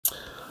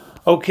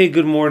Okay,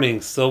 good morning.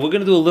 So we're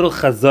going to do a little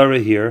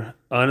chazara here.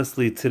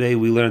 Honestly, today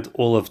we learned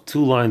all of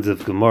 2 lines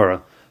of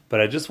Gemara, but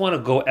I just want to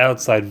go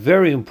outside.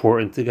 Very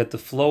important to get the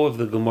flow of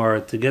the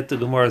Gemara, to get the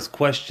Gemara's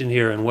question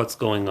here and what's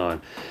going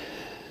on.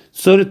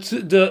 So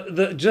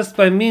the just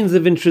by means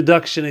of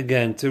introduction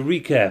again, to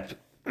recap,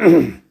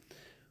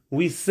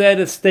 we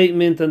said a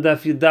statement on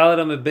Daf Yudalet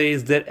Amud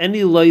Beis that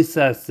any lois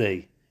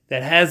asay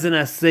that has an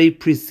asay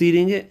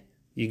preceding it,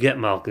 you get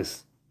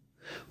malchus.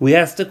 We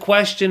asked a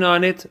question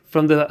on it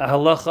from the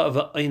halacha of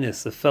a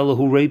einis, a fellow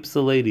who rapes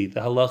a lady. The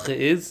halacha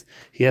is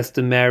he has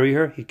to marry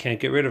her, he can't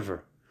get rid of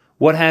her.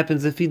 What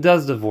happens if he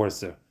does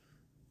divorce her?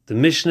 The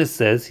Mishnah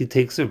says he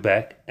takes her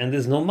back and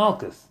there's no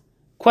malchus.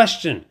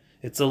 Question,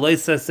 it's a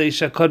leisa say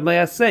shakod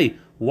mayaseh.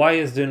 Why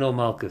is there no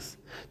malchus?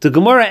 The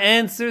Gemara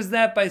answers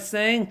that by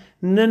saying,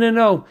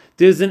 no.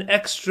 There's an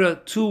extra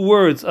 2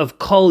 words of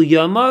kol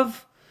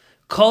yamav.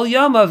 Kol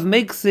yamav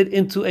makes it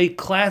into a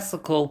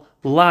classical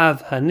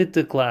lav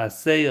hanitik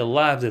la'aseh, a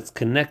lav that's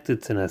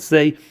connected to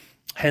naseh,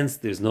 hence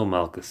there's no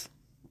malchus.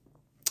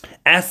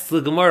 Asks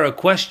the Gemara a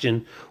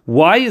question,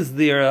 why is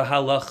there a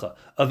halacha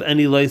of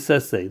any lois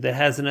aseh that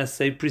has an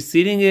aseh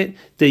preceding it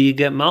that you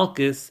get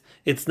malchus?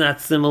 It's not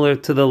similar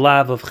to the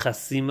lav of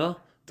chasima,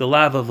 the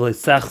lav of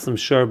leisachsim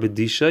shar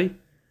b'dishay.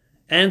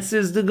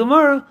 Answers the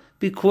Gemara,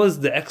 because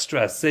the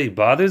extra aseh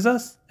bothers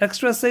us,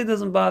 extra aseh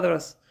doesn't bother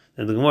us.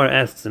 And the Gemara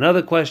asks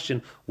another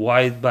question,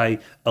 why by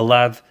a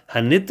lav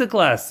hanitik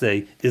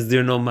la'aseh is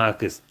there no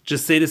malchus?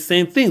 Just say the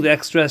same thing, the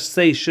extra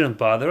aseh shouldn't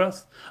bother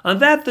us. On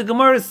that, the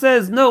Gemara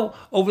says, no,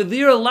 over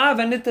there, a lav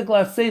hanitik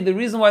la'aseh, the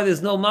reason why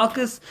there's no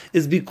malchus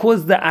is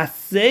because the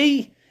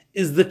aseh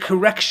is the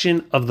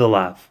correction of the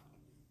lav.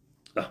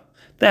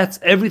 That's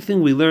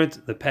everything we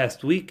learned the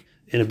past week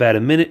in about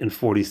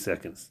 1:40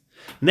 seconds.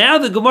 Now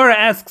the Gemara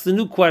asks a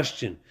new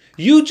question.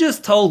 You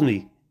just told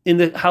me in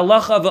the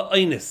halacha of a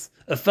einis,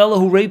 a fellow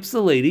who rapes a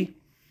lady,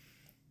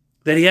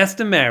 that he has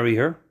to marry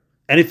her,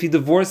 and if he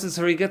divorces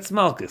her, he gets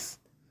malchus.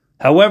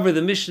 However,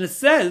 the Mishnah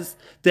says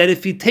that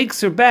if he takes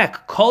her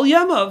back, kol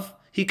yamav,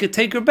 he could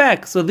take her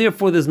back, so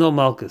therefore there's no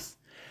malchus.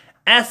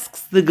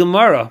 Asks the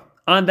Gemara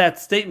on that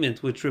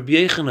statement, which Rabbi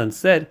Yechanan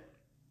said,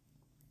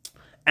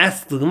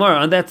 asks the Gemara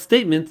on that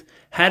statement,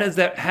 how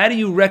do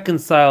you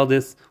reconcile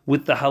this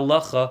with the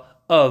halacha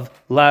of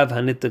lav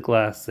hanitik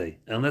la'aseh?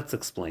 And let's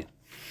explain.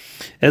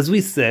 As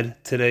we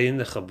said today in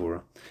the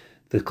Chabura,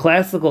 the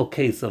classical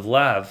case of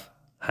lav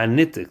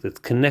hanitik that's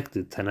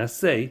connected to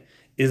naseh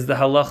is the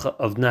halacha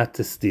of not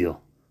to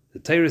steal. The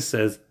Torah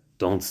says,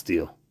 don't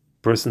steal.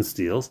 Person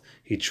steals,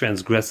 he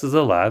transgresses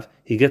a lav,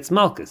 he gets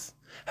malchus.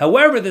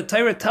 However, the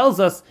Torah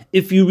tells us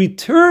if you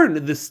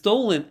return the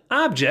stolen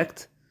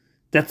object,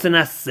 that's an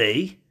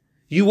aseh,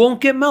 you won't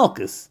get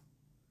malchus.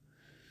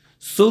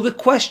 So the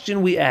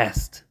question we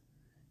asked,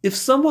 if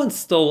someone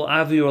stole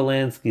Avi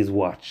Orlansky's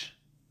watch,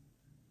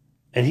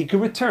 and he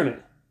could return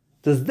it,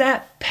 does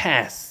that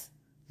pass,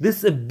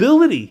 this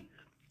ability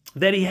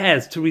that he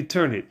has to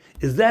return it,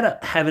 is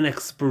that have an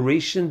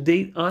expiration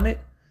date on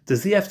it?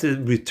 Does he have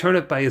to return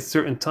it by a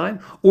certain time?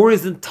 Or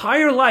his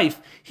entire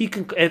life, he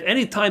can, at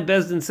any time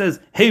Beis Din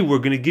says, hey, we're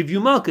going to give you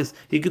malchus,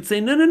 he could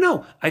say,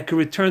 no, I can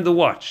return the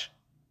watch.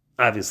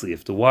 Obviously,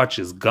 if the watch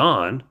is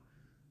gone,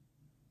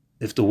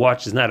 if the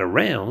watch is not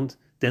around,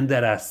 then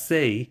that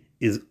aseh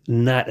is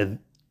not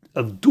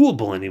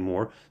doable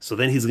anymore, so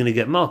then he's going to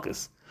get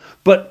malchus.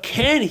 But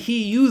can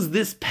he use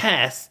this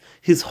pass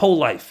his whole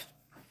life?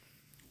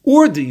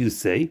 Or do you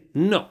say,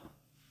 no,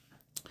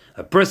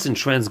 a person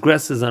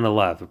transgresses on a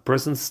lav, a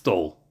person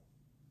stole.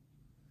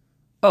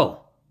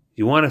 Oh,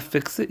 you want to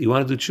fix it? You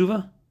want to do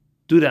tshuva?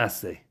 Do the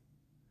aseh.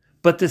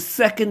 But the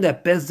second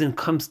that Beis Din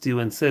comes to you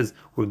and says,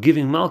 we're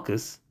giving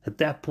malchus, at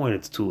that point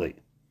it's too late.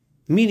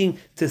 Meaning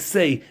to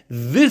say,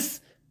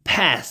 this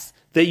pass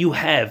that you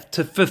have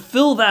to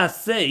fulfill the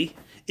aseh,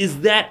 is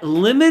that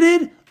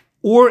limited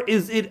or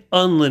is it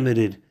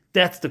unlimited?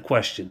 That's the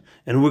question.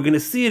 And we're going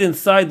to see it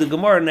inside the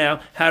Gemara now,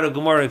 how the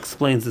Gemara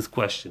explains this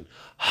question.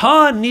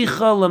 Ha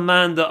nicha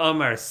laman da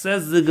amar,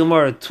 says the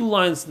Gemara, 2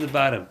 lines to the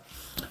bottom.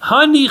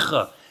 Ha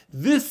nicha,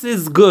 this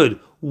is good.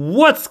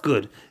 What's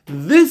good?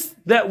 This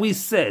that we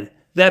said,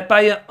 that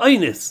by a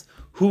einis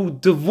who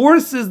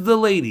divorces the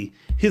lady,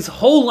 his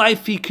whole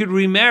life he could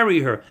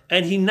remarry her,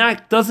 and he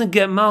doesn't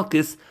get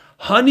malchus,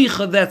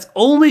 Hanicha, that's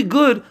only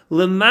good,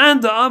 Leman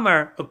da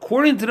Amar,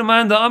 according to the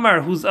Man da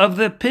Amar, who's of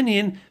the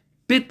opinion,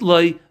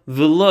 Bitloi,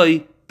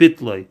 Veloi,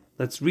 Bitloi.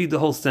 Let's read the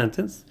whole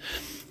sentence.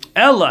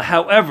 Ella,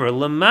 however,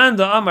 Leman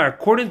da Amar,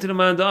 according to the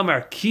Man da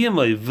Amar,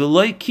 Kiyamai,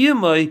 Veloi,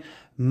 Kiyamai,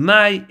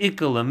 Mai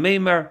Ikala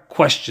Meimar,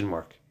 question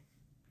mark.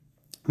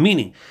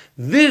 Meaning,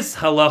 this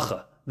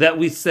halacha that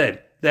we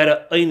said, that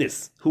a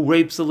einis who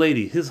rapes a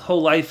lady, his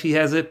whole life he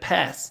has a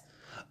pass.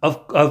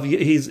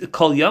 He's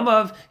kol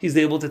yamav, he's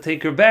able to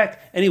take her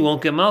back, and he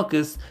won't get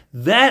malchus.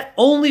 That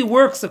only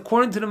works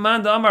according to the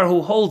Man da Amar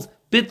who holds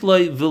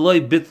bitloi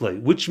v'loi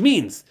bitloi, which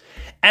means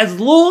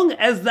as long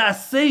as the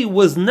aseh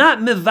was not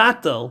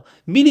mevatel,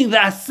 meaning the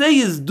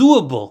aseh is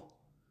doable,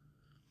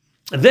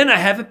 then I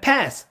have a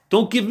pass.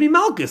 Don't give me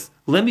malchus.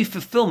 Let me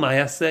fulfill my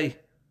aseh.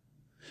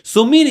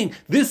 So meaning,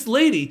 this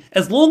lady,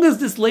 as long as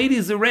this lady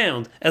is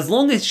around, as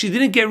long as she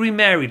didn't get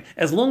remarried,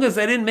 as long as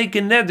I didn't make a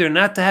neder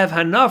not to have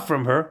hana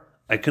from her,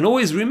 I can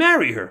always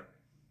remarry her.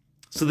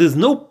 So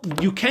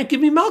you can't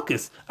give me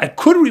malchus. I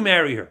could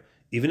remarry her,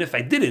 even if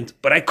I didn't,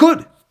 but I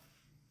could.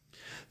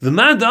 The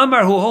man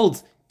Damar who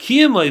holds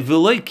kiyamai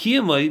v'loy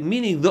kiyamai,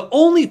 meaning the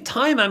only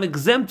time I'm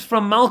exempt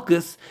from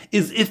malchus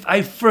is if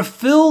I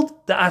fulfilled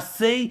the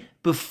asay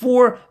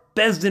before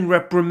Bezdin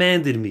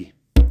reprimanded me.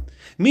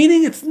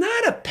 Meaning it's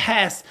not a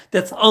pass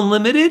that's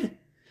unlimited.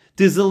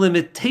 There's a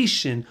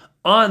limitation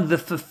on the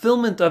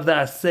fulfillment of the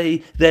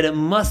asay that it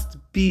must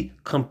be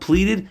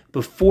completed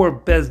before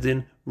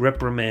Bezdin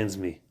reprimands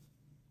me.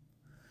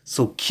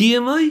 So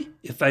kiyamai,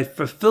 if I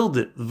fulfilled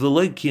it,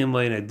 v'loy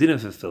kiyamai, and I didn't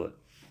fulfill it.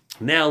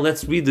 Now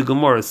let's read the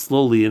Gemara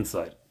slowly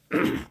inside.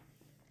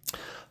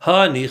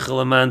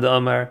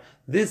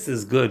 This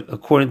is good,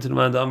 according to the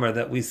Man Amar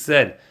that we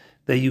said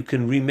that you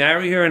can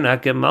remarry her and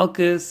not get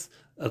malchus.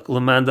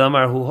 Laman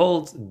Amar who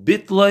holds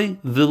bitloi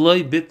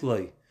v'loi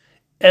bitloi.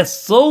 As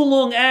so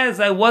long as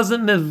I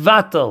wasn't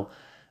mevatel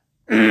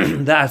the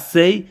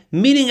asay,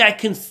 meaning I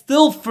can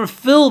still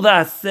fulfill the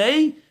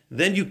asay,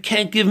 then you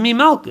can't give me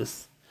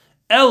malchus.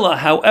 Ella,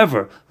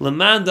 however,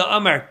 Laman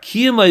Amar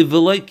kiyamai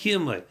v'loi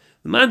kiyamai.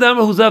 The Man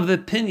Amar who's of the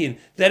opinion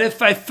that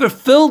if I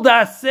fulfill the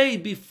asay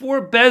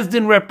before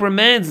Bezdin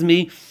reprimands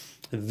me,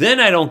 then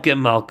I don't get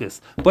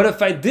malchus. But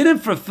if I didn't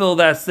fulfill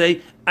that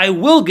say, I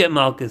will get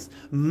malchus.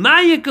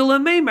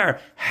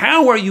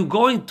 How are you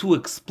going to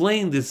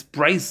explain this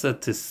brisa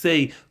to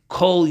say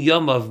kol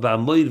yamav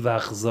ba'moid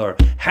v'achzar?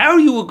 How are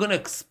you going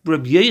to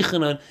Rabbi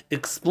Yochanan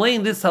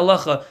explain this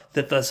halacha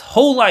that this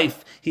whole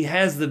life he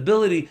has the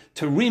ability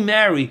to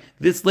remarry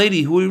this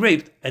lady who he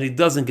raped and he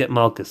doesn't get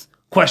malchus?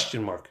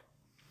 Question mark.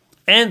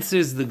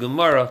 Answers the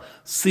Gemara,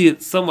 see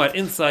it somewhat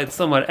inside,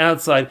 somewhat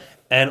outside,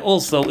 and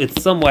also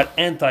it's somewhat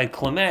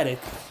anticlimactic.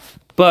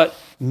 But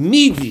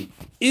midi,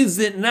 is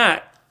it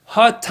not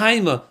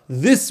ha-taima,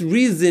 this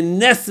reason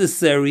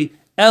necessary,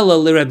 ella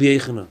le Rabbi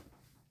Yochanan?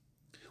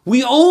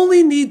 We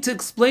only need to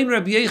explain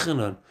Rabbi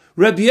Yochanan.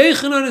 Rabbi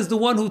Yochanan is the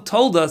one who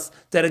told us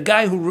that a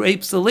guy who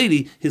rapes a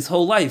lady his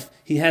whole life,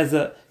 he has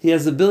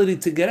ability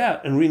to get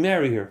out and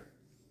remarry her.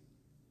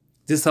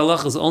 This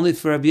halacha is only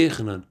for Rabbi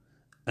Yochanan.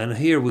 And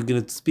here we're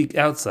going to speak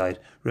outside.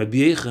 Rabbi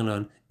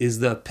Yochanan is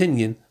the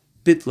opinion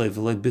bitlei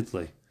v'lei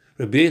bitlei.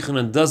 Rabbi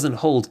Yochanan doesn't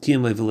hold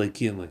kiyamai v'lei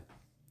kiyamai,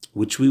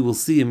 which we will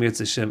see in Mirz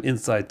Hashem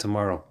inside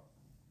tomorrow.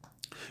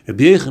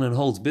 Rabbi Yochanan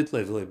holds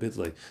bitlei v'lei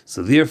bitlei.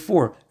 So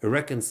therefore, it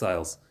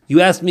reconciles.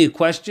 You ask me a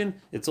question,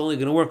 it's only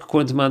going to work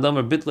according to Man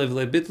Amar bitlei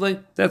v'lei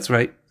bitlei. That's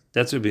right.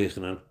 That's Rabbi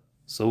Yochanan.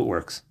 So it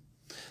works.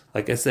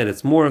 Like I said,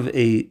 it's more of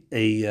a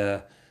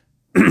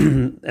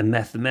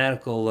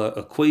mathematical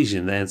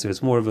equation, the answer.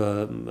 It's more of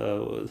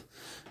a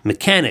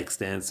mechanics,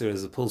 the answer,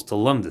 as opposed to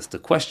lumdis. The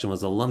question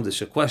was a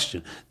lumdish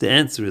question. The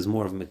answer is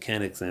more of a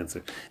mechanics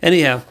answer.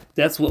 Anyhow,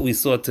 that's what we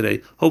saw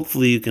today.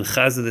 Hopefully you can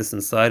chaza this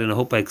inside, and I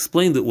hope I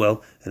explained it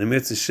well. And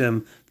Amir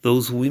Hashem,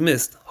 those who we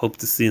missed, hope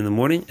to see in the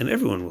morning, and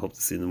everyone will hope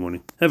to see in the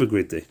morning. Have a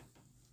great day.